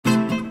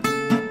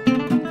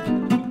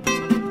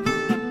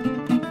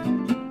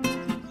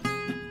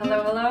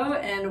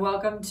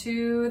welcome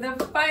to the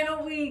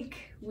final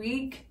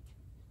week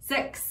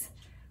 6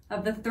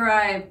 of the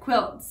Thrive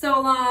Quilt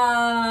So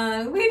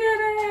Long. We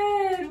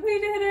did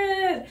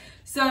it!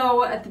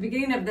 So at the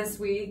beginning of this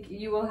week,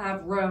 you will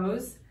have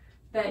rows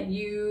that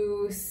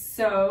you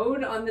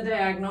sewed on the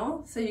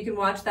diagonal. So you can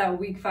watch that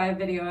week 5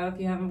 video if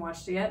you haven't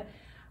watched it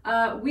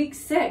yet. Week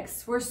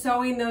 6, we're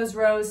sewing those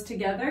rows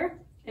together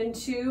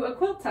into a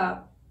quilt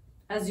top.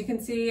 As you can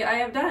see, I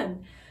have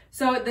done.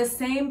 So the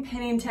same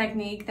pinning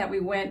technique that we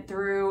went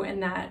through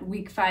in that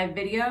week 5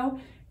 video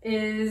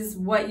is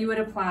what you would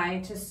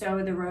apply to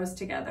sew the rows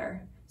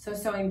together. So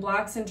sewing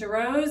blocks into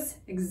rows,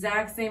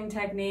 exact same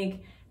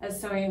technique as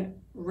sewing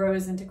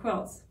rows into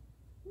quilts.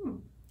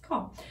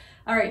 Cool.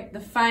 All right, the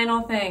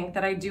final thing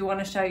that I do want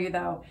to show you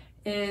though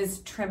is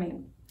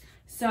trimming.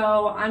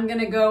 So I'm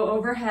gonna go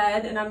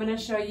overhead and I'm gonna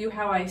show you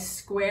how I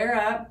square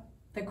up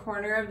the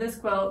corner of this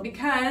quilt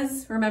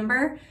because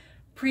remember,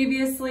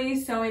 previously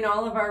sewing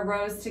all of our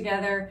rows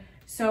together,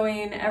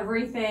 sewing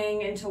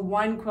everything into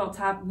one quilt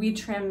top, we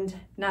trimmed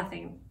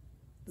nothing,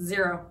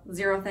 zero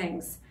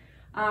things.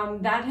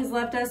 That has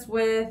left us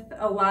with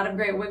a lot of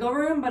great wiggle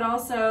room, but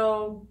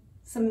also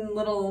some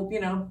little,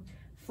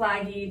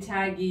 flaggy,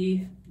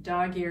 taggy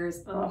dog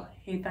ears. Oh, I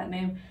hate that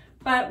name.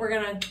 But we're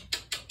gonna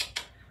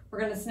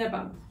snip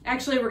them.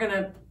 Actually, we're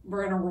gonna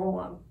roll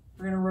them.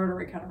 We're gonna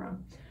rotary cut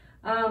them.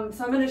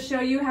 So I'm gonna show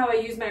you how I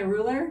use my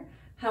ruler,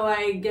 how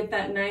I get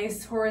that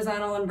nice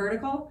horizontal and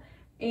vertical,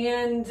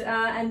 and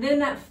then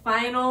that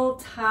final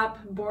top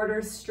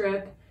border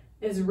strip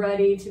is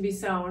ready to be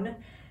sewn.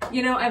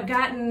 I've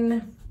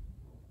gotten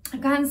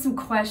some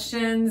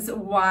questions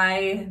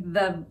why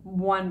the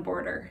one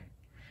border.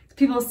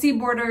 People see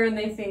border and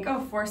they think, oh,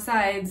 4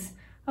 sides.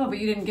 Oh, but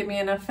you didn't give me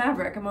enough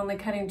fabric. I'm only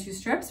cutting 2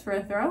 strips for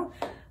a throw.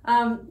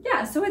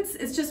 Yeah, so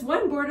it's just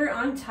one border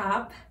on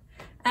top,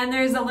 and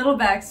there's a little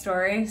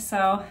backstory.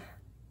 So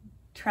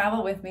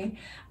travel with me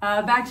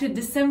back to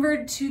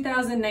December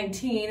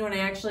 2019 when I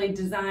actually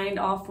designed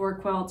all 4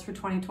 quilts for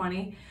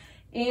 2020,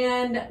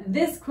 and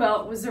this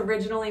quilt was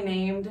originally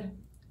named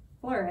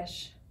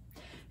Flourish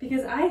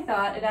because I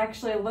thought it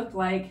actually looked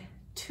like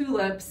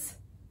tulips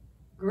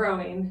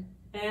growing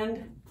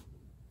and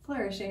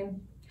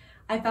flourishing.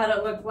 I thought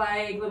it looked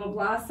like little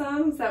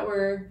blossoms that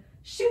were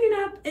shooting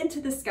up into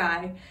the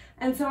sky,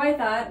 and so I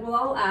thought, well,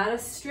 I'll add a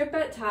strip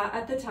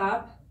at the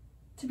top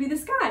to be the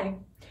sky.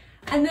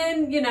 And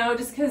then,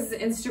 just because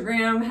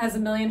Instagram has a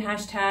million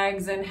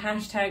hashtags and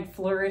hashtag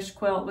flourish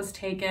quilt was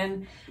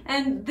taken,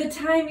 and the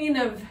timing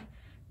of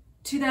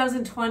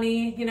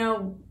 2020,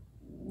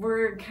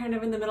 we're kind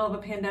of in the middle of a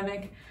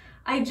pandemic,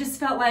 I just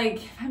felt like,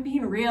 if I'm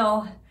being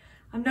real,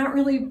 I'm not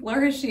really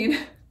flourishing.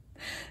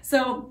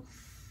 So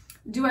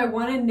do I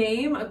want to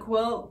name a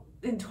quilt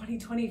in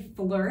 2020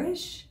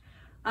 Flourish?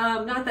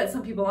 Not that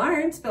some people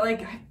aren't, but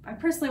I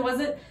personally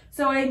wasn't.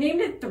 So I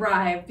named it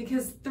Thrive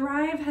because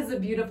Thrive has a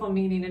beautiful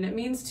meaning, and it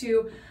means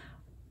to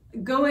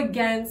go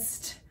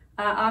against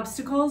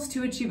obstacles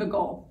to achieve a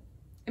goal.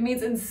 It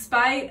means in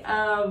spite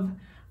of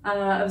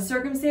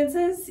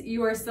circumstances,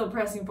 you are still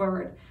pressing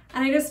forward.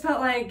 And I just felt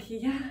like,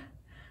 yeah,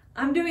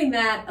 I'm doing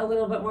that a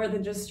little bit more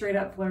than just straight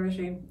up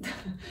flourishing.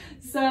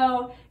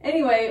 So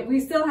anyway,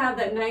 we still have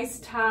that nice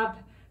top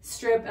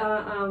strip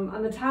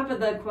on the top of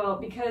the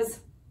quilt because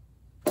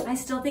I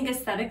still think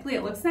aesthetically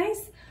it looks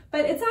nice,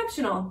 but it's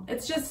optional.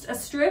 It's just a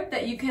strip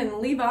that you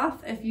can leave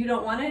off if you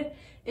don't want it.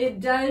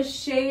 It does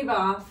shave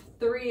off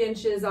 3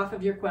 inches off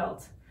of your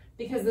quilt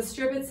because the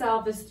strip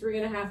itself is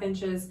 3.5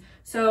 inches.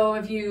 So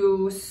if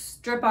you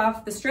strip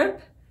off the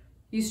strip,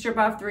 you strip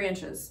off 3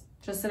 inches.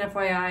 Just an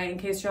FYI, in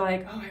case you're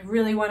like, oh, I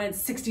really wanted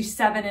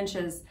 67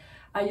 inches.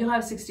 You'll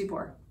have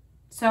 64.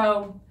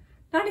 So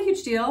not a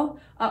huge deal.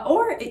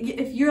 Or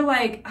if you're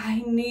like,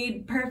 I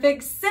need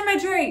perfect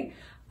symmetry,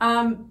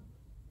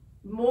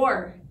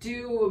 more.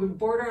 Do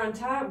border on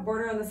top,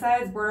 border on the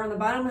sides, border on the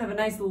bottom, have a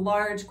nice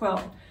large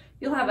quilt.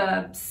 You'll have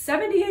a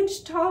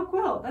 70-inch tall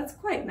quilt. That's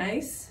quite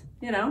nice,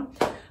 Yeah,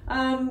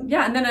 and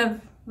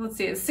then let's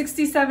see, it's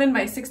 67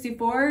 by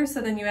 64,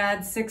 so then you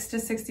add 6 to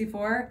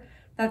 64,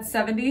 that's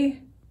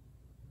 70.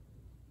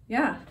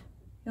 Yeah,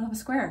 you'll have a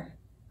square.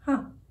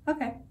 Huh,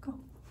 okay, cool.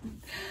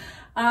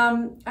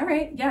 All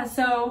right, yeah,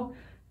 so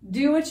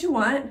do what you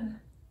want,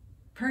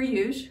 per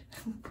usual.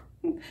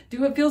 Do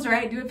what feels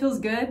right, do what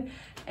feels good.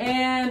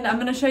 And I'm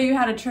gonna show you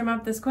how to trim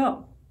up this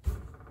quilt.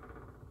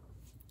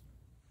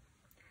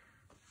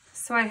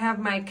 So I have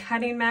my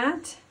cutting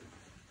mat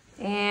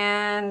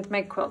and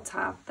my quilt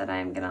top that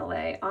I'm gonna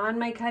lay on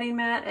my cutting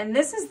mat. And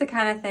this is the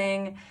kind of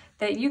thing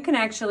that you can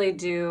actually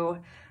do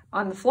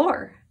on the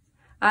floor.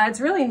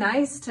 It's really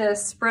nice to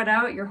spread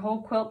out your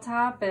whole quilt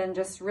top and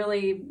just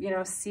really,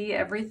 see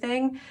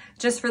everything.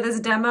 Just for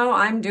this demo,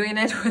 I'm doing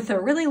it with a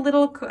really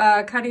little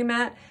cutting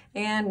mat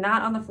and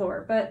not on the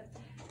floor, but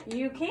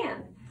you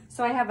can.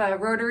 So I have a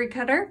rotary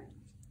cutter.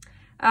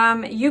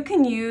 You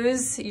can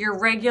use your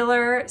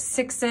regular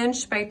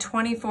 6-inch by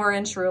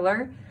 24-inch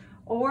ruler,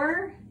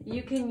 or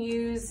you can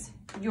use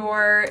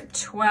your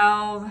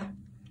 12,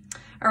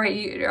 all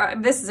right,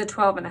 this is a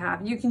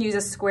 12.5. You can use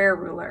a square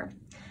ruler.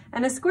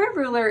 And a square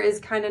ruler is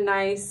kind of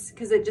nice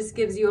because it just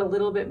gives you a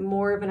little bit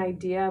more of an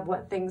idea of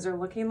what things are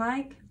looking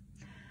like.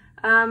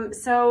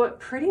 So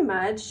pretty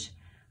much,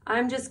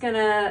 I'm just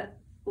gonna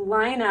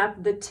line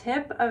up the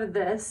tip of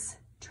this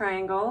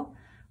triangle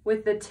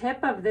with the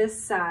tip of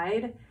this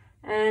side,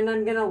 and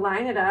I'm gonna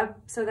line it up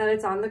so that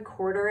it's on the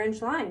 1/4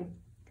 inch line.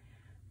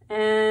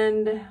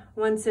 And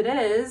once it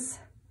is,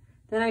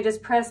 then I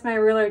just press my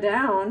ruler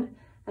down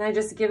and I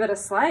just give it a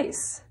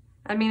slice.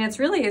 I mean, it's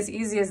really as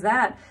easy as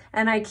that.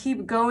 And I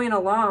keep going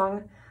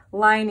along,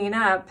 lining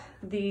up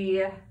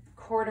the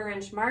 1/4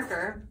 inch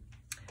marker.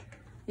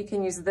 You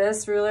can use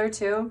this ruler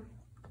too.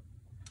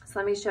 So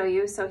let me show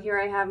you. So here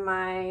I have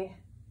my,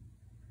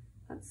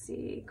 let's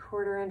see,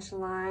 1/4 inch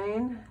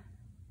line.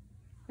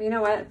 Well, you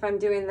know what? If I'm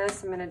doing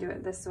this, I'm gonna do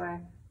it this way.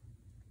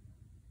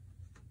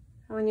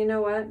 Oh, and you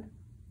know what?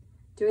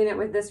 Doing it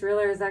with this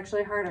ruler is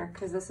actually harder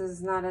because this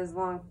is not as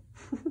long.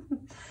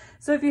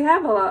 So if you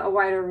have a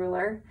wider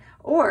ruler,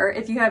 or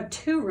if you have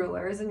 2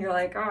 rulers and you're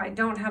like, oh, I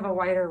don't have a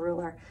wider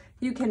ruler,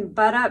 you can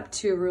butt up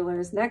 2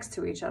 rulers next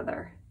to each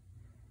other.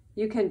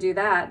 You can do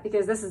that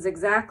because this is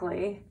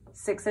exactly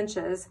 6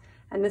 inches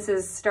and this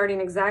is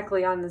starting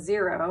exactly on the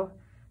 0.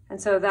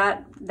 And so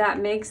that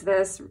makes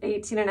this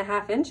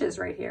 18.5 inches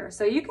right here.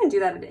 So you can do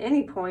that at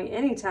any point,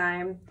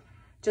 anytime.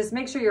 Just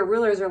make sure your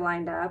rulers are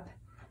lined up.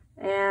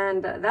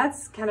 And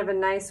that's kind of a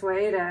nice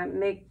way to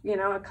make, you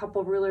know, a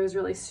couple rulers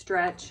really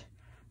stretch.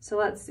 So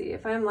let's see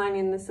if I'm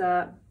lining this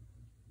up.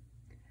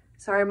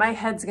 Sorry, my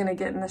head's gonna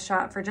get in the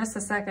shot for just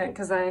a second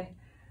because I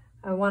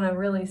wanna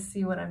really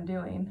see what I'm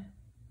doing.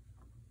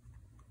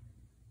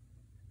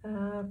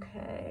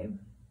 Okay.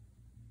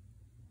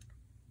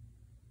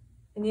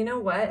 And you know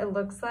what it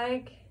looks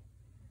like?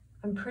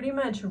 I'm pretty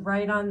much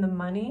right on the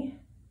money.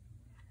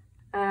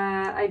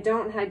 I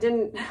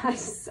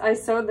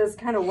sewed this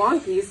kind of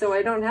wonky, so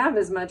I don't have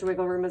as much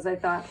wiggle room as I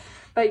thought.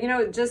 But you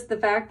know, just the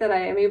fact that I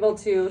am able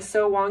to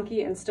sew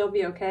wonky and still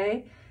be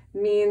okay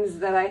means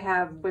that I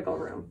have wiggle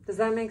room. Does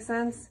that make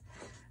sense?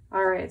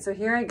 All right, so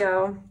here I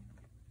go.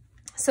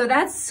 So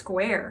that's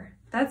square.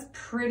 That's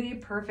pretty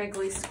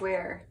perfectly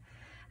square.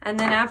 And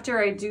then after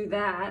I do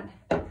that,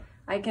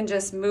 I can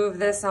just move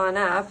this on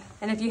up.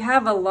 And if you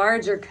have a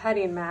larger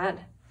cutting mat,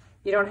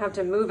 you don't have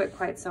to move it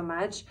quite so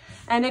much.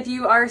 And if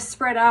you are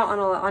spread out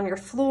on your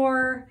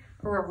floor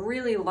or a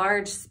really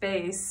large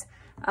space,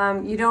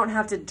 you don't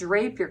have to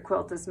drape your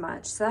quilt as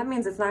much. So that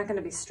means it's not going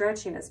to be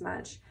stretching as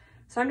much.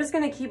 So I'm just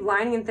going to keep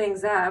lining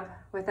things up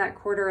with that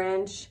 1/4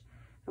 inch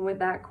and with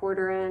that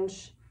 1/4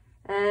 inch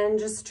and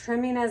just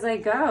trimming as I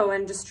go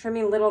and just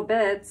trimming little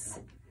bits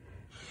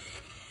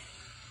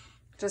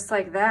just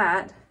like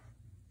that.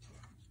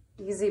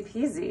 Easy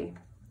peasy,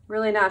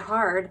 really not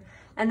hard.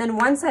 And then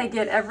once I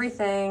get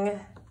everything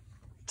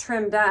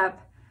trimmed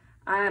up,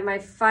 my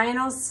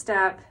final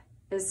step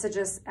is to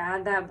just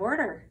add that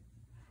border.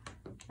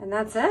 And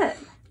that's it.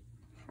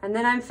 And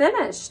then I'm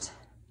finished.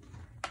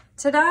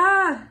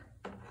 Ta-da!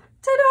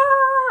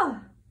 Ta-da!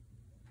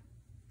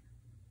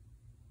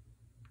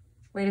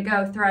 Way to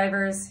go,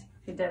 Thrivers.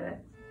 You did it.